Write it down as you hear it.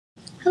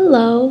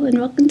Hello and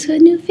welcome to a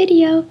new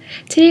video.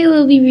 Today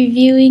we'll be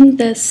reviewing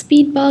the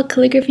Speedball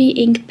Calligraphy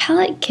Ink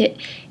palette kit.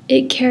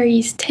 It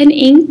carries 10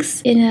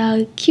 inks in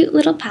a cute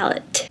little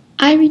palette.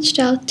 I reached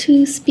out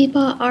to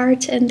Speedball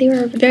Art and they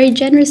were very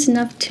generous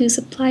enough to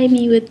supply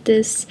me with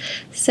this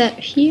set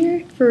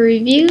here for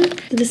review.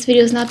 This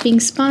video is not being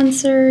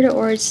sponsored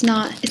or it's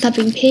not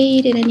being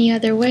paid in any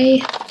other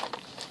way.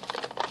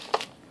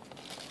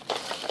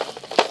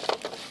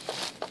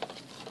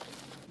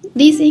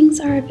 These inks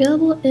are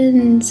available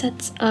in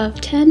sets of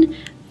 10,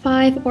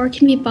 5, or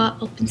can be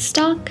bought open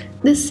stock.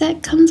 This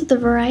set comes with a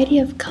variety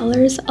of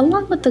colors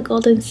along with the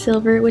gold and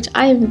silver, which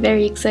I am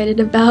very excited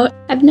about.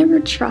 I've never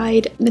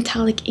tried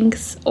metallic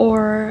inks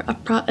or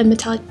a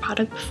metallic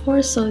product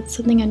before, so it's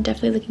something I'm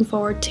definitely looking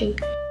forward to.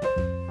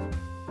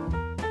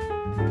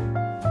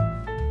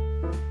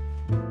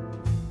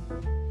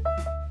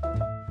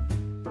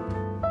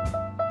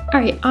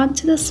 Alright, on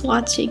to the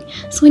swatching.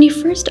 So when you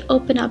first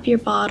open up your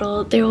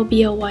bottle, there will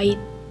be a white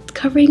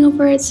covering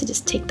over it, so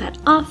just take that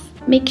off.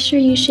 Make sure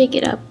you shake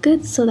it up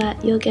good so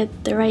that you'll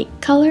get the right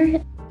color.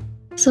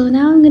 So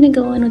now I'm going to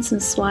go in with some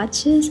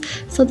swatches.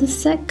 So the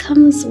set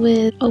comes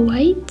with a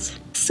white,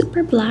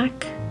 super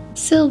black,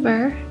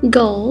 silver,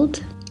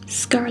 gold,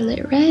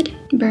 scarlet red,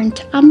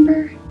 burnt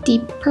umber,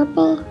 deep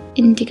purple,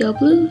 indigo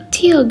blue,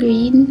 teal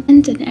green,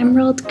 and an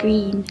emerald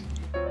green.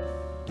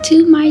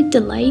 To my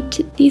delight,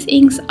 these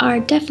inks are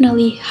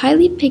definitely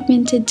highly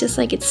pigmented just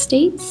like it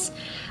states,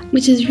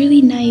 which is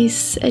really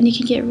nice, and you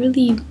can get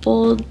really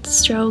bold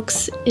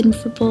strokes in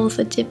for both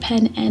a dip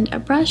pen and a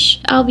brush.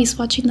 I'll be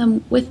swatching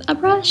them with a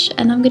brush,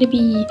 and I'm going to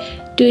be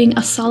doing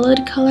a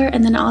solid color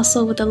and then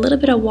also with a little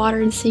bit of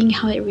water and seeing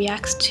how it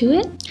reacts to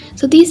it.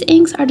 So these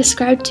inks are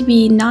described to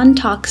be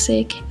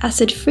non-toxic,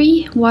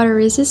 acid-free,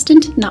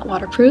 water-resistant, not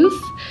waterproof,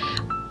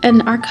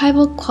 and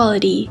archival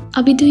quality.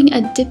 I'll be doing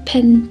a dip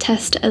pen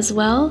test as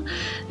well,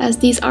 as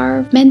these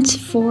are meant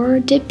for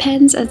dip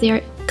pens as they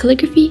are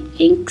calligraphy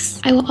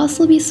inks. I will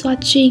also be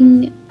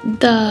swatching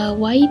the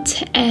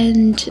white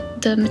and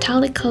the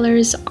metallic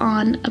colors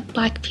on a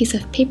black piece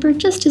of paper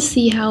just to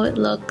see how it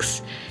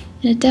looks.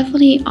 And it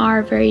definitely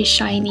are very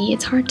shiny.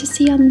 It's hard to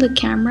see on the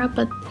camera,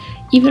 but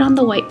even on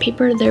the white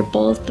paper, they're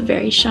both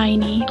very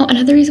shiny. Oh,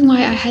 another reason why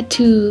I had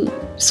to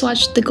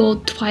swatch the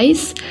gold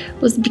twice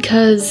was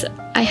because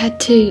I had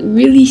to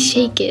really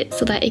shake it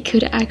so that it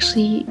could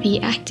actually be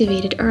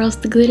activated, or else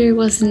the glitter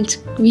wasn't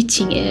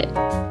reaching it.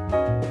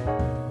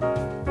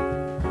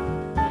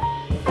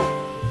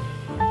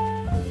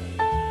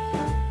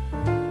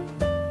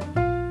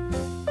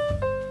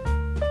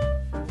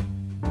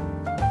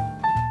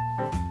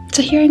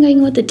 So here I'm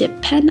going with the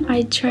dip pen.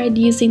 I tried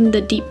using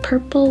the deep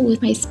purple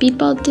with my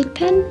Speedball dip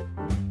pen.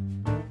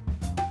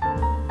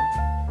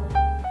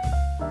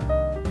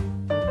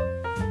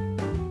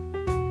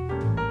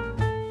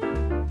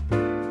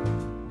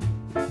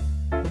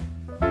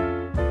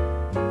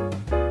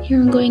 Here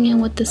I'm going in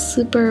with the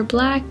super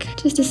black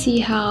just to see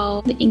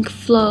how the ink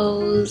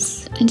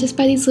flows. And just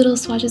by these little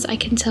swatches I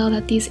can tell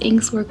that these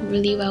inks work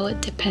really well with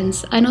dip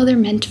pens. I know they're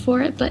meant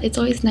for it, but it's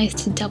always nice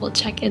to double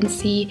check and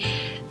see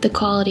the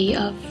quality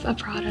of a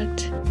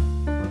product.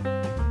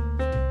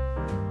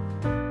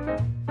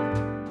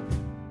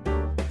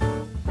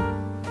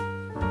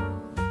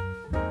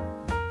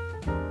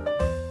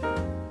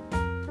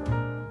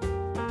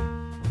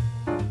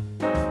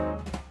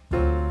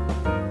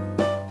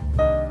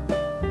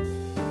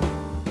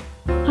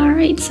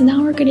 Alright, so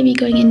now we're going to be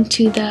going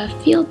into the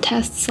field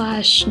test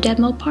slash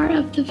demo part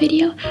of the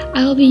video.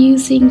 I will be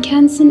using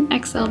Canson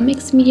XL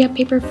Mix Media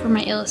paper for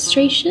my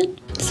illustration.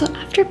 So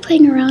after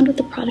playing around with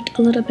the product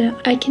a little bit,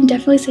 I can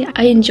definitely say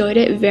I enjoyed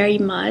it very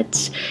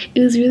much. It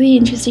was really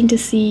interesting to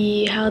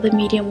see how the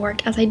medium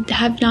worked, as I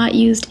have not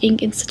used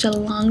ink in such a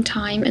long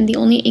time, and the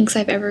only inks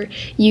I've ever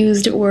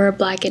used were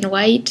black and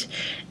white,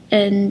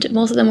 and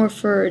most of them were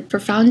for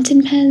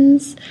fountain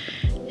pens.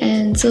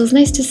 And so it was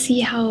nice to see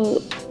how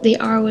they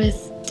are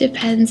with dip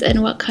pens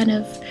and what kind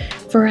of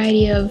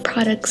variety of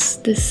products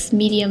this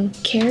medium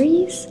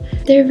carries.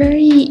 They're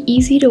very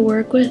easy to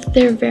work with,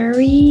 they're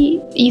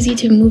very easy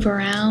to move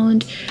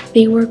around,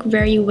 they work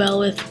very well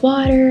with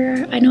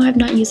water. I know I'm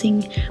not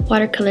using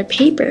watercolor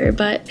paper,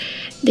 but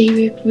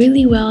they work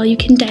really well. You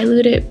can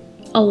dilute it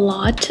a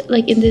lot.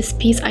 Like in this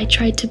piece, I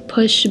tried to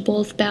push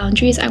both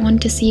boundaries. I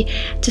wanted to see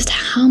just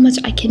how much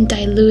I can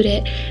dilute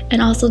it,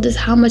 and also just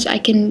how much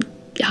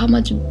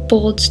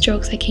bold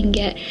strokes I can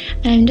get,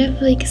 and I'm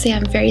definitely can say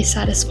I'm very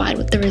satisfied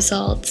with the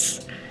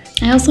results.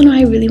 I also know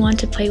I really want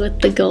to play with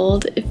the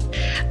gold.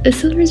 The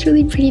silver is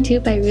really pretty too,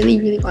 but I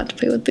really want to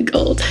play with the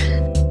gold.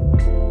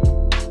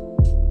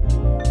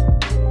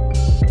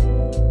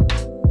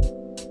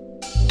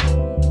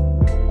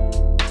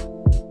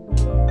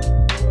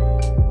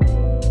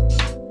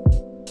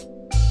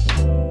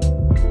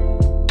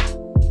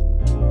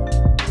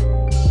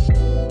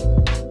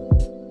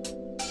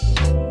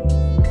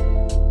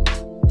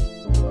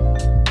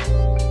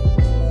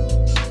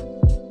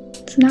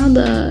 now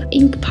the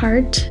ink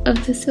part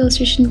of this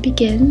illustration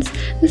begins.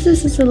 This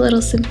is just a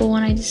little simple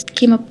one. I just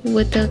came up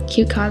with a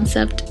cute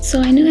concept. So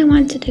I knew I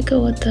wanted to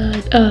go with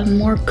a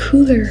more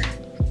cooler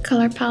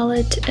color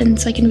palette, and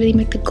so I can really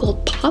make the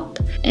gold pop,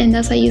 and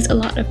thus I used a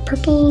lot of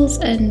purples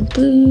and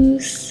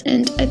blues,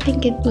 and I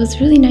think it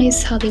was really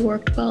nice how they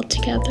worked well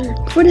together.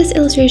 For this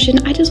illustration,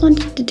 I just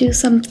wanted to do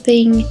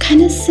something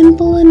kind of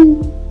simple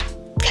and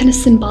kind of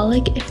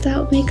symbolic, if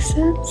that makes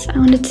sense. I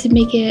wanted to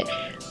make it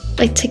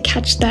like to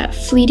catch that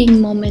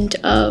fleeting moment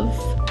of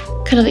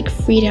kind of like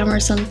freedom or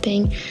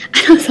something.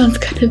 I know it sounds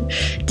kind of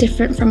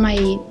different from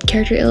my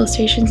character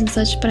illustrations and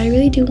such, but I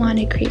really do want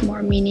to create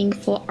more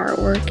meaningful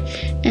artwork,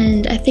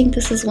 and I think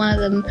this is one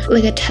of them,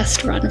 like a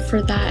test run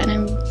for that, and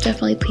I'm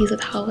definitely pleased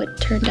with how it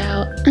turned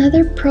out.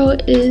 Another pro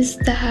is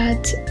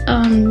that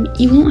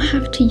you won't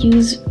have to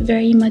use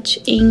very much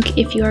ink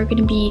if you are going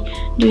to be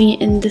doing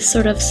it in this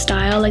sort of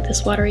style, like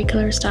this watery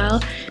color style.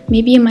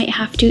 Maybe you might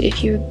have to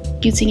if you're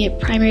using it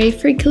primary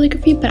for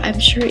calligraphy, but I'm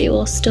sure it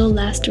will still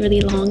last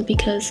really long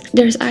because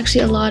there's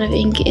actually a lot of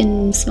ink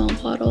in small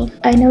bottle.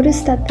 I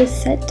noticed that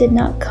this set did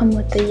not come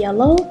with the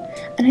yellow,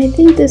 and I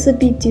think this would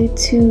be due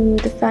to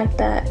the fact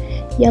that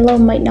yellow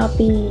might not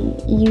be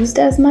used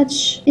as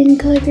much in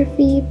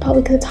calligraphy,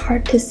 probably because it's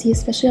hard to see,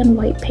 especially on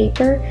white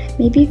paper.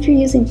 Maybe if you're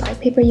using black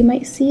paper you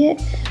might see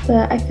it,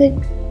 but I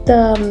think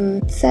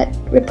the set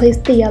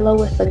replaced the yellow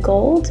with the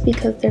gold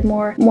because they're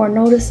more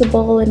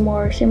noticeable and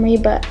more shimmery.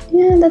 But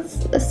yeah,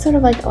 that's sort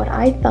of like what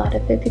I thought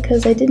of it,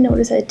 because I did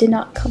notice that it did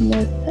not come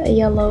with a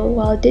yellow,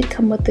 while it did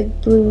come with the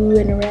blue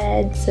and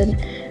reds and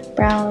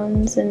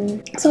browns.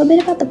 And so a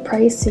bit about the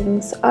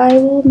pricings. I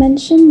will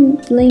mention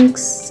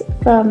links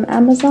from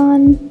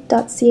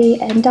Amazon.ca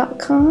and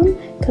 .com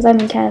because I'm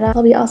in Canada.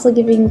 I'll be also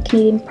giving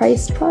Canadian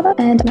priced product,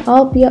 and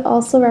I'll be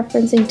also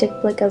referencing Dick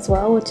as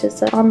well, which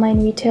is an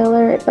online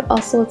retailer, but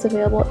also it's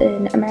available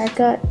in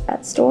America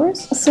at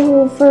stores.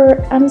 So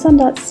for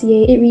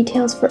Amazon.ca, it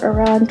retails for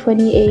around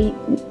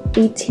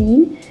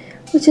 $28.18,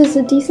 which is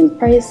a decent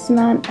price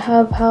amount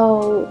of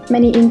how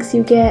many inks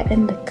you get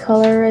and the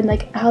color and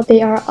like how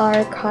they are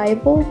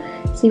archival,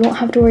 so you won't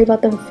have to worry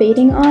about them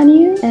fading on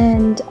you.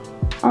 And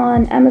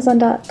on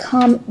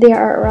Amazon.com they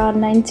are around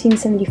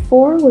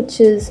 $19.74,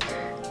 which is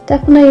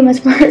definitely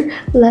much more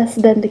less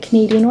than the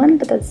Canadian one,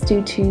 but that's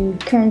due to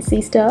currency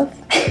stuff.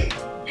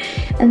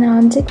 And then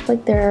on Dick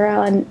they're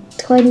around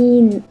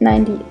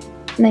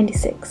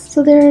 $20.96.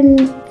 So they're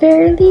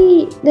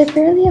fairly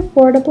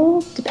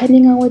affordable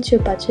depending on what your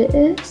budget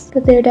is,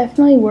 but they're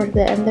definitely worth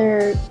it, and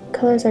their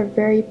colors are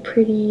very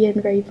pretty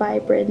and very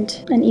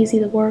vibrant and easy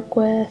to work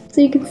with.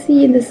 So you can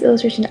see in this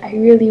illustration I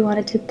really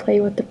wanted to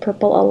play with the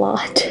purple a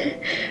lot.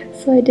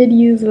 So I did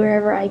use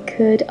wherever I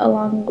could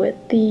along with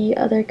the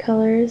other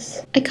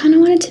colors. I kind of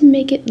wanted to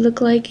make it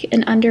look like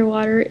an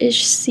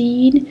underwater-ish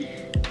scene,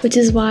 which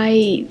is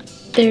why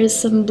there's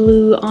some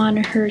blue on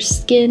her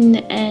skin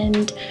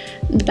and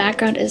the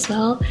background as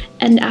well.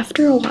 And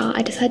after a while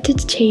I decided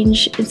to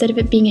change, instead of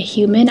it being a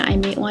human, I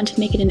might want to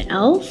make it an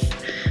elf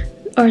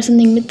or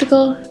something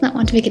mythical, not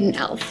want to make it an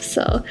elf.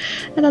 So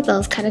I thought that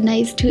was kind of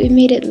nice too. It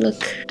made it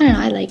look, I don't know,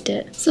 I liked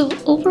it. So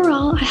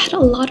overall I had a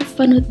lot of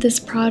fun with this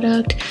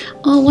product.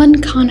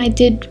 One con I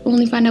did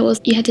only find out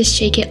was you had to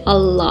shake it a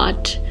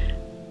lot,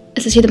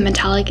 especially the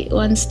metallic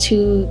ones,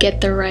 to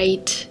get the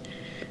right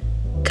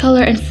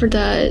color and for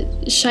the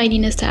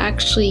shininess to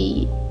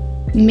actually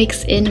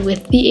mix in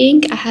with the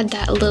ink. I had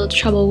that a little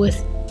trouble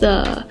with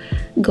the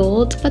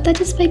gold, but that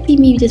just might be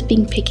me just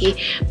being picky.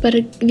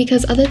 But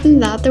because other than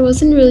that there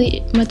wasn't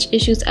really much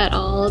issues at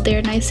all.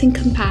 They're nice and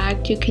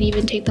compact. You can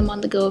even take them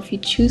on the go if you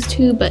choose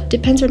to, but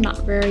depends are not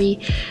very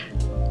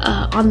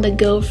on the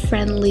go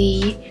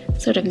friendly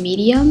sort of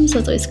medium, so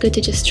it's always good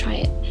to just try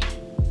it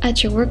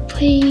at your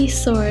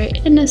workplace or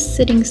in a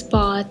sitting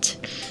spot.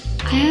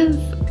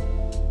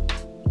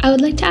 I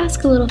would like to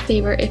ask a little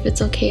favor if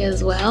it's okay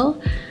as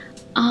well.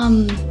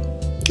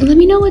 Let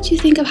me know what you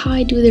think of how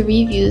I do the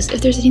reviews.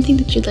 If there's anything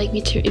that you'd like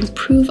me to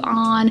improve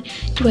on,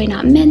 do I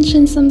not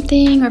mention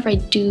something, or if I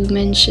do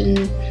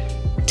mention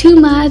too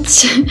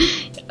much,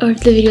 or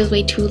if the video is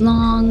way too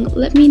long,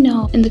 let me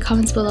know in the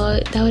comments below.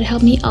 That would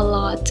help me a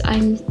lot.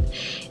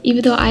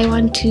 Even though I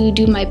want to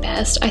do my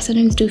best, I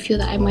sometimes do feel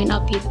that I might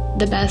not be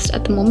the best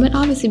at the moment,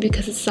 obviously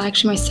because it's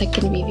actually my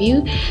second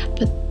review,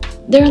 but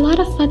they're a lot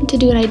of fun to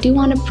do, and I do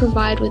want to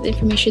provide with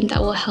information that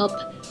will help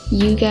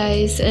you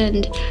guys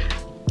and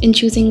in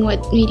choosing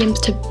what mediums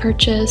to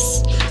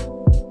purchase.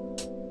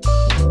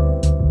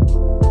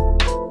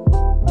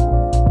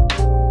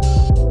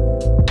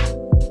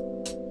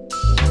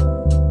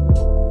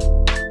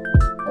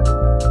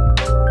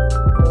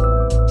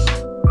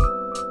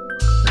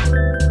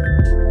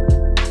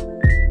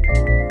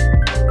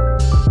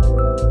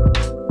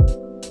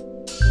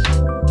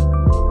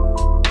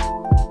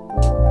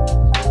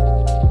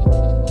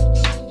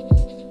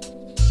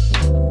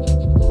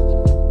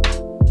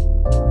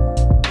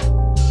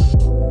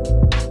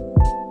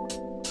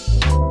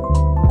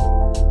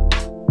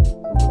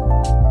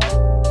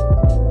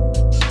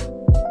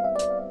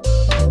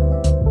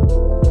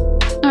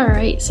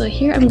 Alright, so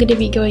here I'm going to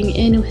be going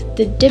in with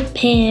the dip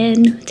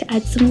pen to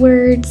add some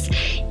words.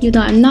 Even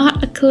though I'm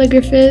not a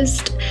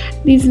calligraphist,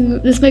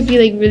 this might be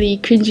like really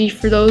cringy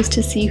for those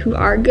to see who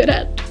are good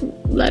at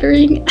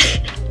lettering.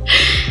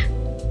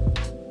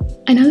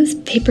 I know this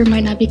paper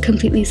might not be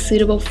completely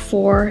suitable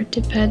for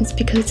dip pens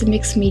because it's a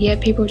mixed media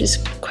paper which is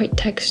quite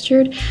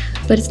textured,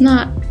 but it's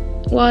not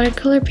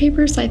watercolor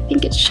paper, so I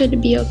think it should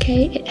be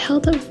okay. It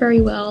held up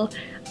very well.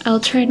 I'll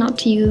try not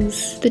to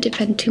use the dip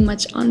pen too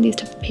much on these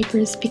type of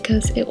papers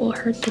because it will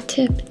hurt the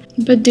tip.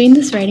 But doing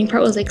this writing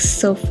part was like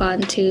so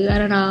fun too. I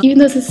don't know. Even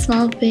though it's a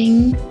small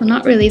thing, well,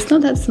 not really. It's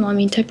not that small. I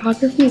mean,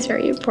 typography is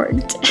very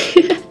important.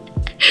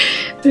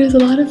 But it was a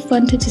lot of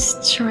fun to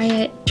just try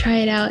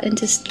it out,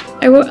 and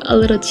I wrote a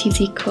little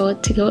cheesy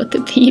quote to go with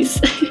the piece.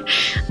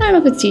 I don't know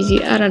if it's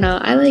cheesy, I don't know.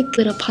 I like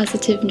little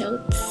positive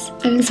notes.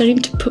 I've been starting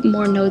to put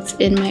more notes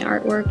in my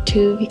artwork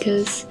too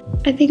because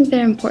I think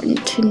they're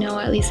important to know,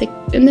 at least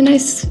like in the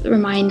nice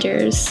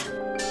reminders.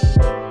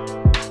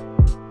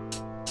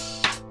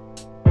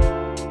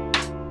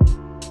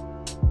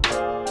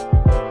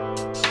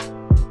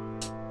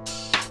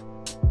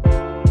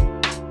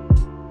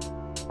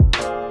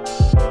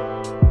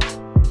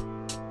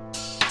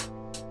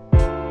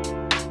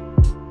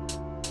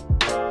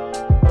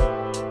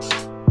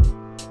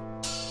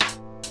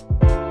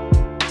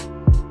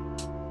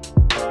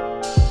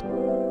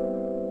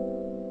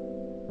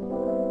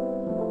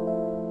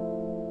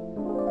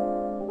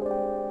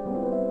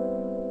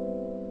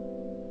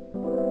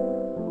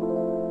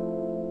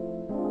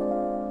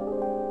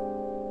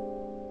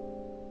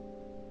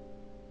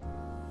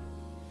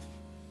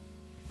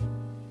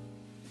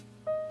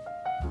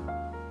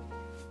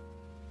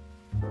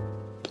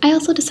 I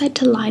also decided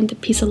to line the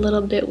piece a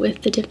little bit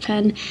with the dip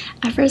pen.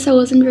 At first I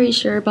wasn't very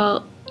sure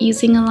about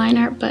using a line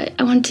art, but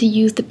I wanted to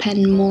use the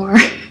pen more.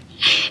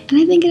 And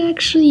I think it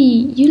actually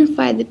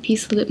unified the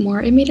piece a little bit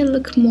more. It made it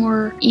look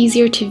more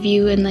easier to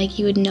view and like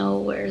you would know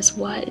where's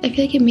what. I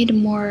feel like it made it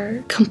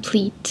more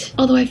complete.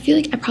 Although I feel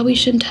like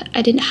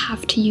I didn't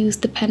have to use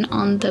the pen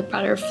on the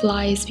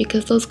butterflies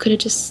because those could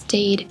have just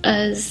stayed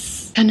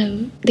as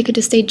they could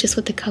have stayed just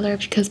with the color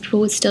because people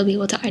would still be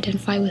able to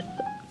identify with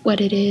what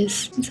it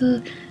is. And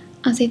so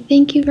I'll say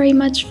thank you very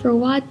much for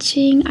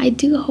watching. I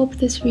do hope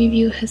this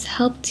review has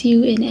helped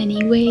you in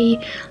any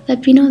way.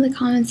 Let me know in the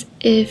comments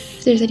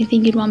if there's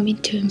anything you'd want me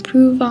to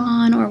improve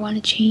on or want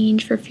to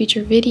change for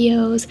future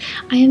videos.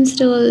 I am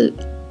still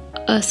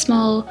a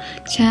small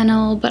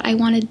channel, but I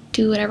want to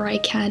do whatever I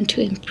can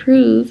to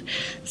improve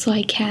so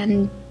I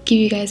can give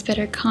you guys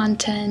better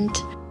content.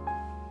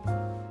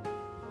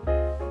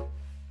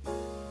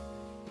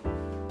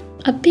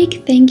 A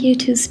big thank you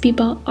to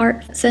Speedball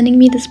Art for sending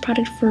me this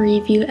product for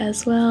review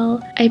as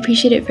well. I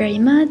appreciate it very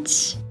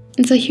much.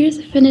 And so here's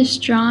the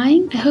finished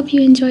drawing. I hope you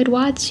enjoyed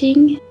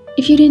watching.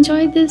 If you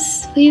enjoyed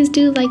this, please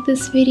do like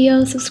this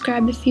video,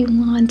 subscribe if you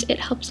want. It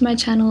helps my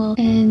channel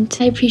and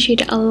I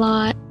appreciate it a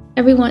lot.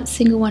 Every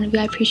single one of you,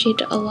 I appreciate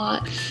it a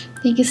lot.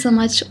 Thank you so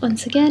much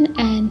once again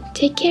and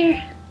take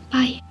care.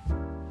 Bye.